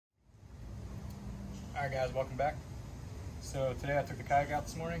Alright guys, welcome back. So today I took the kayak out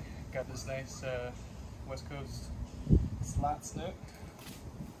this morning. Got this nice West Coast slot snook.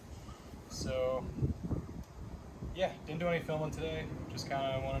 So yeah, didn't do any filming today. Just kind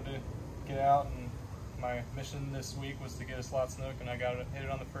of wanted to get out, and my mission this week was to get a slot snook, and I got it, hit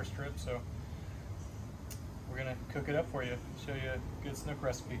it on the first trip. So we're gonna cook it up for you, show you a good snook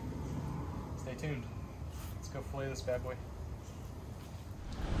recipe. Stay tuned. Let's go fillet this bad boy.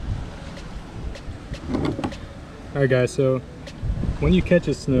 Alright guys, so when you catch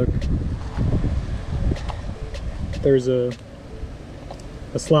a snook, there's a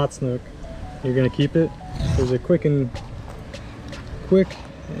slot snook. You're gonna keep it. There's a quick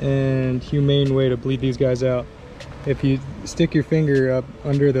and humane way to bleed these guys out. If you stick your finger up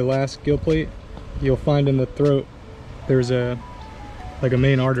under the last gill plate, you'll find in the throat there's like a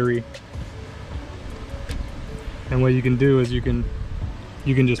main artery. And what you can do is you can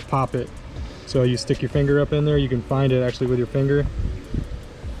just pop it. So you stick your finger up in there, you can find it actually with your finger,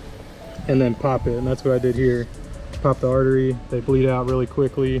 and then pop it. And that's what I did here. Pop the artery, they bleed out really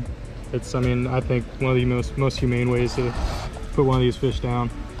quickly. It's, I mean, I think one of the most humane ways to put one of these fish down.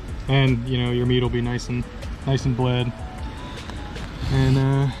 And you know, your meat will be nice and bled.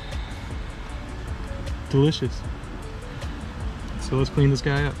 And delicious. So let's clean this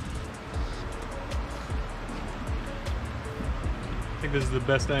guy up. I think this is the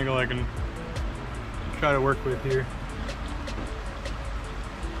best angle I can try to work with here.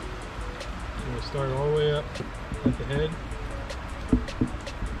 I'm going to start all the way up at the head,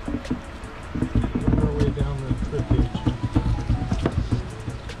 and work our way down the rib cage.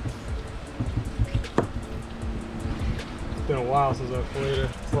 It's been a while since I've filleted a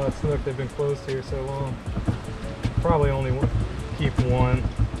slot snook. They've been closed here so long. Probably only keep one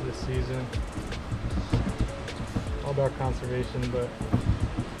this season. All about conservation, but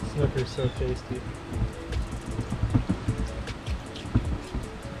snook are so tasty.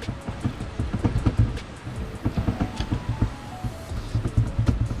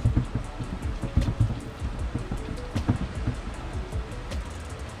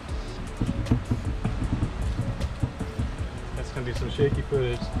 Gonna be some shaky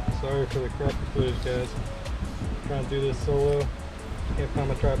footage. Sorry for the crappy footage, guys. I'm trying to do this solo. Can't find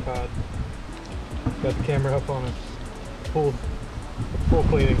my tripod. Got the camera up on a full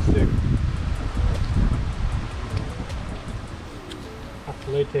cleaning stick. My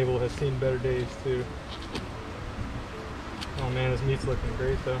fillet table has seen better days too. Oh man, this meat's looking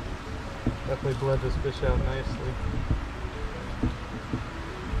great though. Definitely bled this fish out nicely.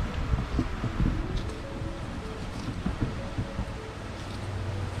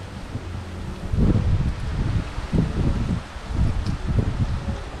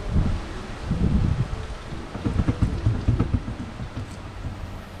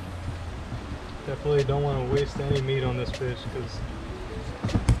 Definitely don't want to waste any meat on this fish because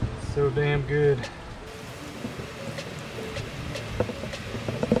it's so damn good. You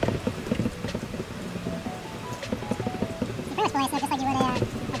pretty much fillet snook just like you would a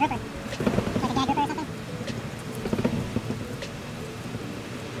grouper. Like a gag grouper or something.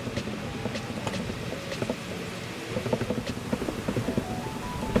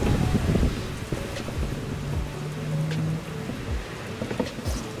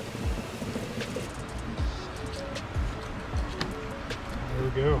 There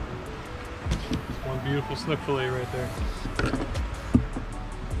we go. One beautiful snook fillet right there.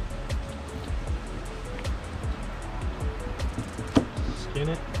 Skin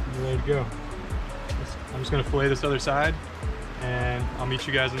it, and you're ready to go. I'm just gonna fillet this other side, and I'll meet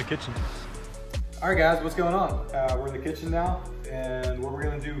you guys in the kitchen. All right guys, what's going on? We're in the kitchen now, and what we're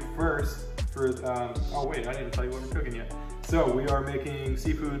gonna do first oh wait, I didn't even tell you what we're cooking yet. So we are making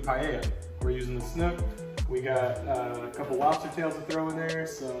seafood paella. We're using the snook. We got a couple lobster tails to throw in there,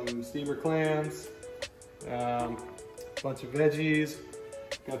 some steamer clams, a bunch of veggies.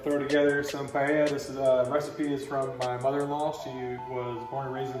 Gonna throw together some paella. This recipe is from my mother-in-law. She was born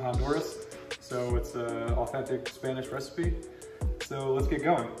and raised in Honduras, so it's an authentic Spanish recipe. So let's get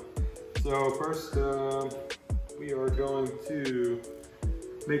going. So first, we are going to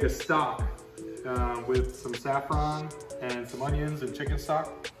make a stock with some saffron and some onions and chicken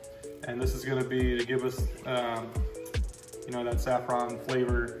stock. And this is gonna be to give us, you know, that saffron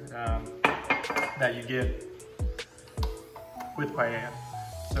flavor that you get with paella.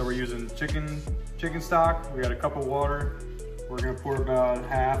 So we're using chicken stock. We got a cup of water. We're gonna pour about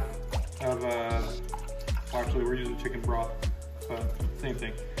half of, well, actually we're using chicken broth, but same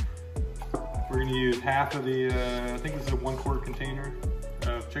thing. We're gonna use half of the, I think this is a 1/4 container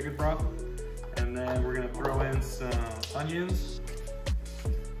of chicken broth. And then we're gonna throw in some onions.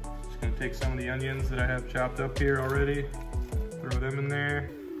 Gonna take some of the onions that I have chopped up here already, throw them in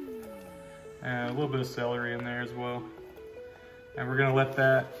there, and a little bit of celery in there as well. And we're gonna let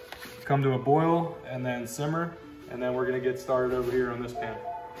that come to a boil and then simmer, and then we're gonna get started over here on this pan.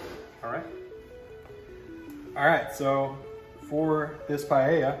 All right? All right, so for this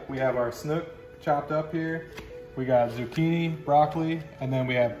paella, we have our snook chopped up here. We got zucchini, broccoli, and then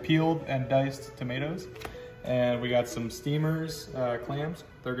we have peeled and diced tomatoes. And we got some steamers, clams.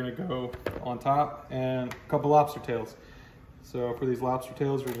 They're gonna go on top, and a couple lobster tails. So for these lobster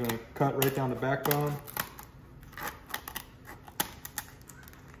tails, we're gonna cut right down the backbone.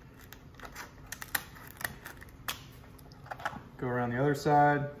 Go around the other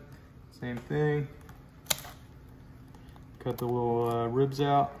side, same thing. Cut the little ribs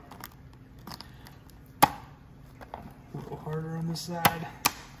out. A little harder on this side.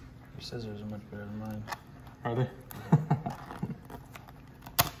 Your scissors are much better than mine. Are they?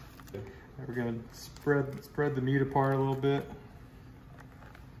 We're gonna spread the meat apart a little bit.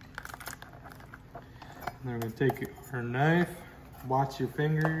 And then we're gonna take our knife, watch your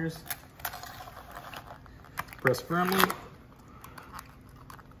fingers, press firmly,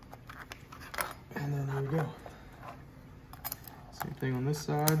 and then there we go. Same thing on this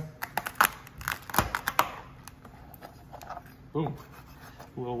side. Boom.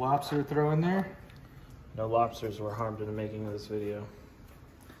 A little lobster throw in there. No lobsters were harmed in the making of this video.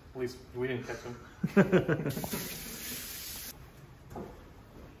 At least we didn't catch them.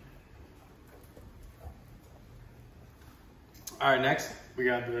 All right, next we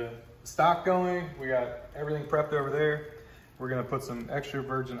got the stock going. We got everything prepped over there. We're gonna put some extra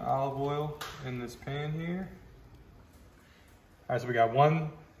virgin olive oil in this pan here. All right, so we got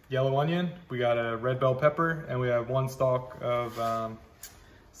one yellow onion, we got a red bell pepper, and we have one stalk of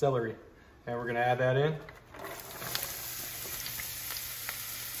celery. And we're gonna add that in.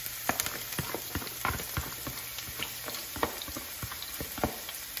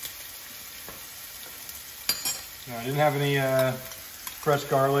 Now, I didn't have any fresh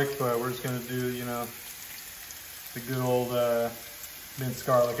garlic, but we're just gonna do, you know, the good old minced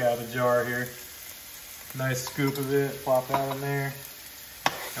garlic out of the jar here. Nice scoop of it, plop that in there.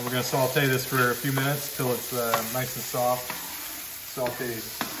 And we're gonna saute this for a few minutes till it's nice and soft,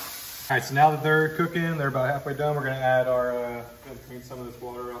 sauteed. All right, so now that they're cooking, they're about halfway done, we're gonna add our, gonna clean some of this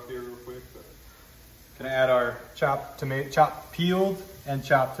water off here real quick. But gonna add our chopped peeled and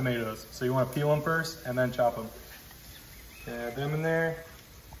chopped tomatoes. So you wanna peel them first and then chop them. Add them in there.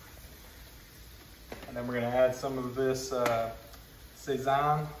 And then we're gonna add some of this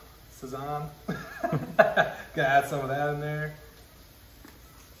Sazon. Gonna add some of that in there.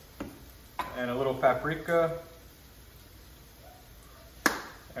 And a little paprika.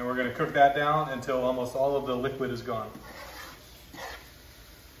 And we're gonna cook that down until almost all of the liquid is gone.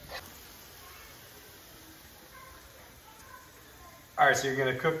 All right, so you're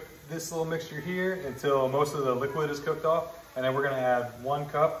gonna cook this little mixture here until most of the liquid is cooked off. And then we're gonna add 1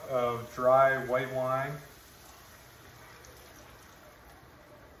 cup of dry white wine.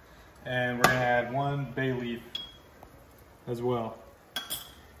 And we're gonna add 1 bay leaf as well.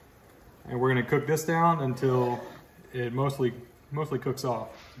 And we're gonna cook this down until it mostly cooks off.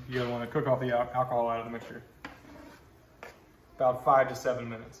 You're gonna wanna cook off the alcohol out of the mixture. About 5 to 7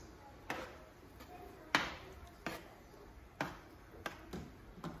 minutes.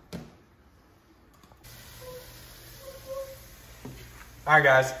 All right,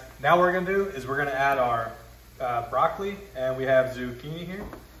 guys, now what we're gonna do is we're gonna add our broccoli, and we have zucchini here.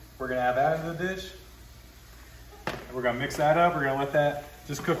 We're gonna add that into the dish. And we're gonna mix that up. We're gonna let that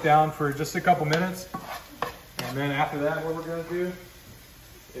just cook down for just a couple minutes. And then after that, what we're gonna do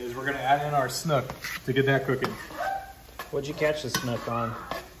is we're gonna add in our snook to get that cooking. What'd you catch the snook on?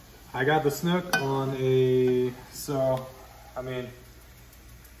 I got the snook on a, so, I mean,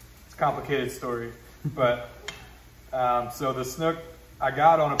 it's a complicated story, but so the snook I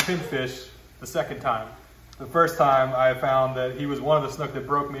got on a pinfish the second time. The first time I found that he was one of the snook that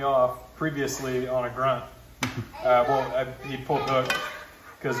broke me off previously on a grunt. He pulled the hook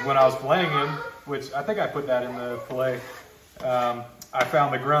because when I was filleting him, which I think I put that in the fillet, I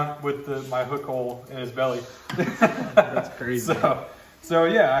found the grunt with my hook hole in his belly. That's crazy. So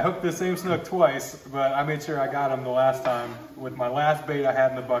yeah, I hooked the same snook twice, but I made sure I got him the last time with my last bait I had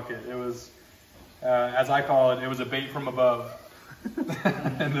in the bucket. It was, as I call it, it was a bait from above.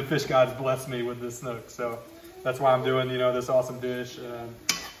 And the fish gods blessed me with this snook. So that's why I'm doing, you know, this awesome dish,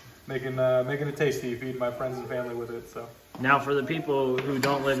 making it tasty, feeding my friends and family with it. So now, for the people who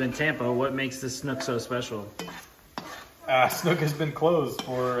don't live in Tampa, what makes this snook so special? Snook has been closed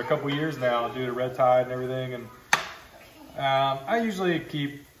for a couple years now due to red tide and everything, and I usually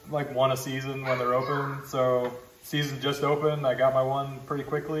keep like one a season when they're open. So season just opened. I got my one pretty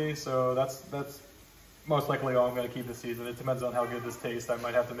quickly. So that's most likely all I'm going to keep this season. It depends on how good this tastes. I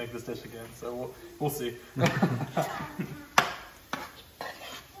might have to make this dish again. So we'll see.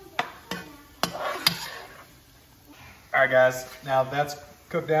 All right, guys. Now that's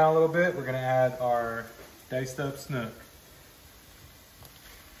cooked down a little bit. We're going to add our diced up snook.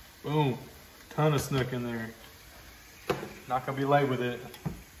 Boom. Ton of snook in there. Not going to be light with it.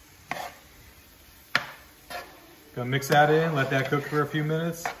 Gonna mix that in, let that cook for a few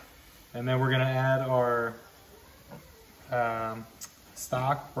minutes. And then we're gonna add our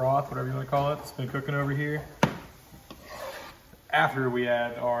stock, broth, whatever you wanna call it. It's been cooking over here. After we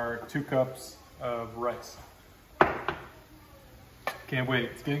add our 2 cups of rice. Can't wait,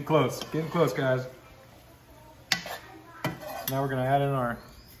 it's getting close guys. So now we're gonna add in our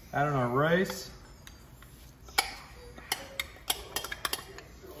rice.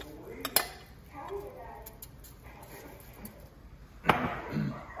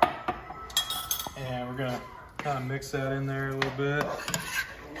 And we're gonna kind of mix that in there a little bit.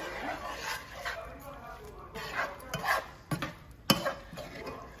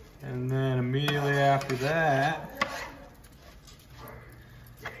 And then immediately after that,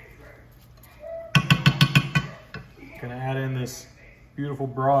 gonna add in this beautiful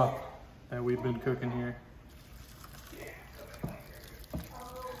broth that we've been cooking here.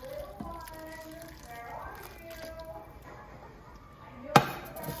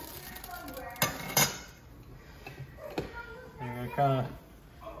 Kind of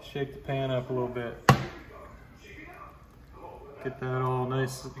shake the pan up a little bit. Get that all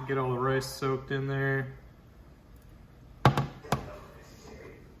nice, get all the rice soaked in there.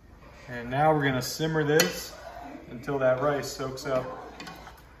 And now we're gonna simmer this until that rice soaks up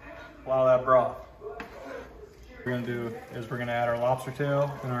a lot of that broth. What we're gonna do is we're gonna add our lobster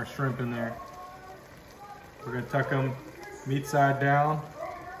tail and our shrimp in there. We're gonna tuck them meat side down.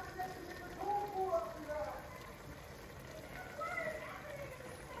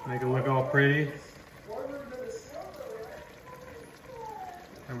 Make it look all pretty.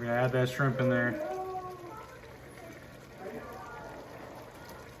 And we're gonna add that shrimp in there.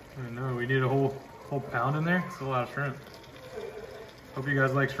 I know, we need a whole pound in there. It's a lot of shrimp. Hope you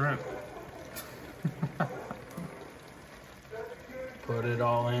guys like shrimp. Put it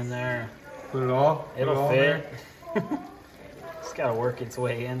all in there. Put it all? It'll fit. It's gotta work its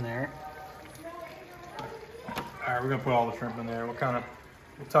way in there. All right, we're gonna put all the shrimp in there. We'll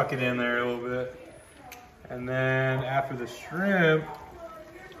tuck it in there a little bit. And then after the shrimp,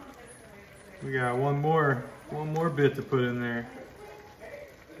 we got one more bit to put in there.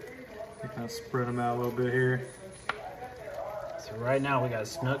 Kind of spread them out a little bit here. So right now we got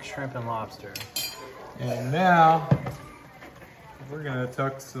snook, shrimp, and lobster. And now we're gonna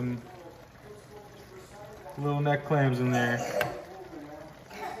tuck some little neck clams in there.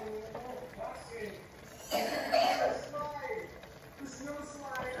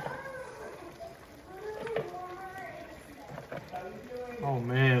 Oh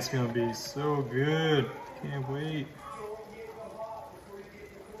man, it's gonna be so good. Can't wait.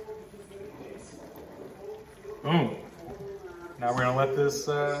 Boom. Now we're gonna let this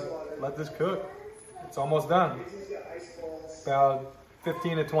cook. It's almost done. About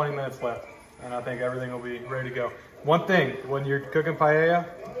 15 to 20 minutes left, and I think everything will be ready to go. One thing, when you're cooking paella,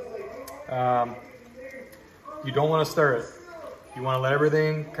 you don't want to stir it. You want to let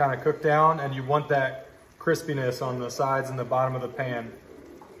everything kind of cook down, and you want that crispiness on the sides and the bottom of the pan.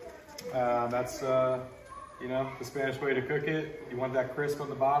 That's you know, the Spanish way to cook it. You want that crisp on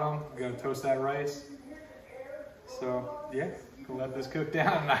the bottom. You're gonna toast that rice. So yeah, gonna let this cook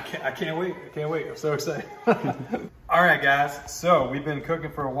down, and I can't wait. I can't wait. I'm so excited. All right, guys. So we've been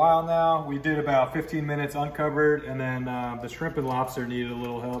cooking for a while now. We did about 15 minutes uncovered, and then the shrimp and lobster needed a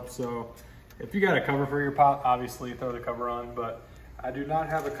little help. So if you got a cover for your pot, obviously throw the cover on. But I do not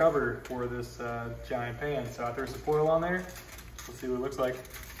have a cover for this giant pan, so I threw some foil on there. Let's see what it looks like.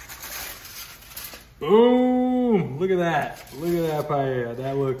 Boom! Look at that. Look at that paella.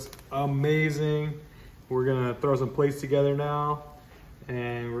 That looks amazing. We're gonna throw some plates together now,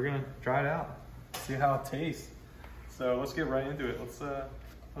 and we're gonna try it out. See how it tastes. So let's get right into it. Let's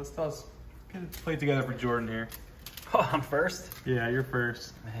get a plate together for Jordan here. Oh, I'm first? Yeah, you're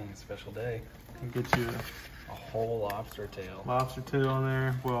first. Dang, special day. And get you a whole lobster tail. Lobster tail on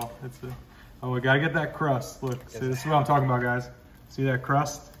there. Well, oh, we gotta get that crust. Look, see, this is what I'm talking about, guys. See that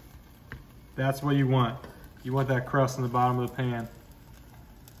crust? That's what you want. You want that crust in the bottom of the pan.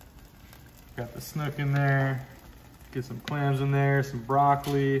 Got the snook in there. Get some clams in there, some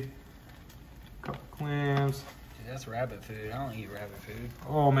broccoli, a couple clams. Dude, That's rabbit food. I don't eat rabbit food.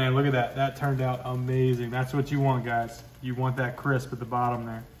 Oh man, look at that. That turned out amazing. That's what you want, guys. You want that crisp at the bottom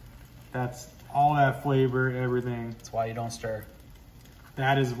there. That's all that flavor, everything. That's why you don't stir.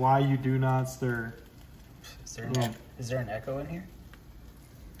 That is why you do not stir. Is there an echo in here?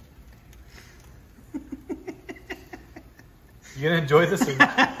 You gonna enjoy this or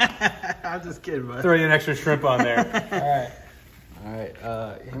not? I'm just kidding, bud. Throw you an extra shrimp on there. All right,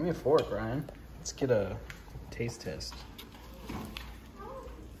 hand me a fork, Ryan. Let's get a taste test.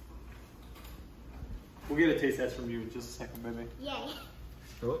 We'll get a taste test from you in just a second, baby. Yay.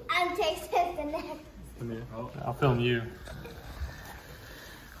 Oh. I'm taste testing it. I'll film you.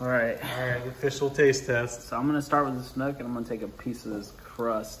 All right, Official taste test. so I'm gonna start with the Snook, and I'm gonna take a piece of this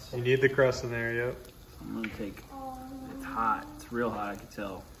crust. You need the crust in there, yep. I'm gonna take, it's hot, it's real hot, I can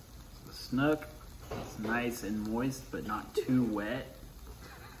tell. So the Snook, it's nice and moist, but not too wet.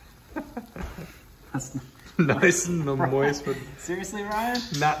 That's Nice and moist, but seriously, Ryan?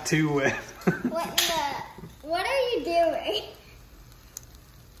 not too wet. What are you doing?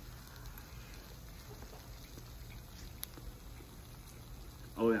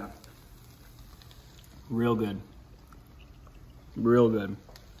 Oh yeah. Real good. Real good.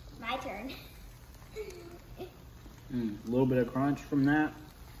 My turn. A little bit of crunch from that.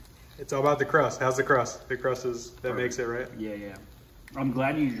 It's all about the crust. How's the crust? The crust is that Perfect. makes it, right? Yeah, yeah. I'm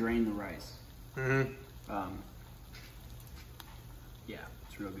glad you drained the rice. Mm-hmm. Yeah,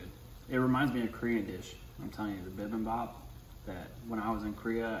 it's real good. It reminds me of a Korean dish. I'm telling you, the bibimbap. That when I was in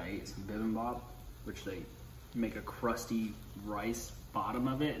Korea, I ate some bibimbap, which they make a crusty rice bottom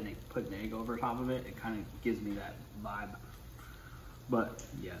of it, and they put an egg over top of it. It kind of gives me that vibe. But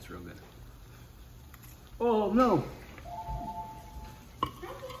yeah, it's real good. Oh no!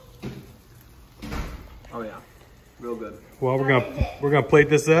 Oh yeah, real good. Well, we're gonna plate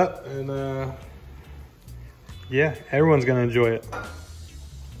this up, and yeah, everyone's gonna enjoy it.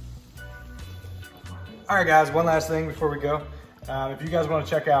 All right, guys. One last thing before we go. If you guys want to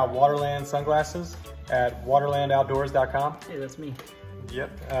check out Waterland sunglasses at waterlandoutdoors.com. Hey, that's me. Yep.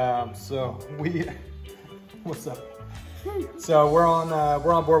 What's up? So we're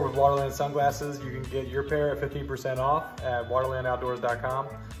on board with Waterland sunglasses. You can get your pair at 15% off at waterlandoutdoors.com.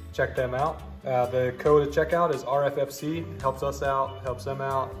 Check them out. The code at checkout is RFFC. Helps us out, helps them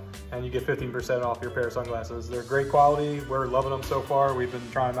out, and you get 15% off your pair of sunglasses. They're great quality. We're loving them so far. We've been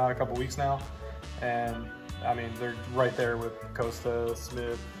trying them out a couple weeks now, and I mean they're right there with Costa,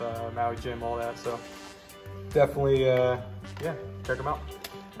 Smith, Maui Jim, all that. So definitely, yeah, check them out.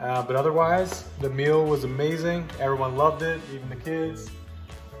 But otherwise, the meal was amazing. Everyone loved it, even the kids.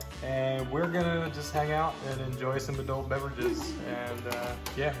 And we're gonna just hang out and enjoy some adult beverages. And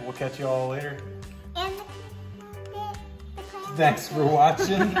yeah, we'll catch you all later. And Thanks for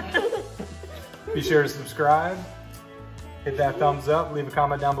watching. Be sure to subscribe, hit that thumbs up, leave a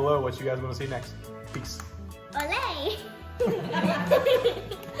comment down below what you guys want to see next. Peace. Olay!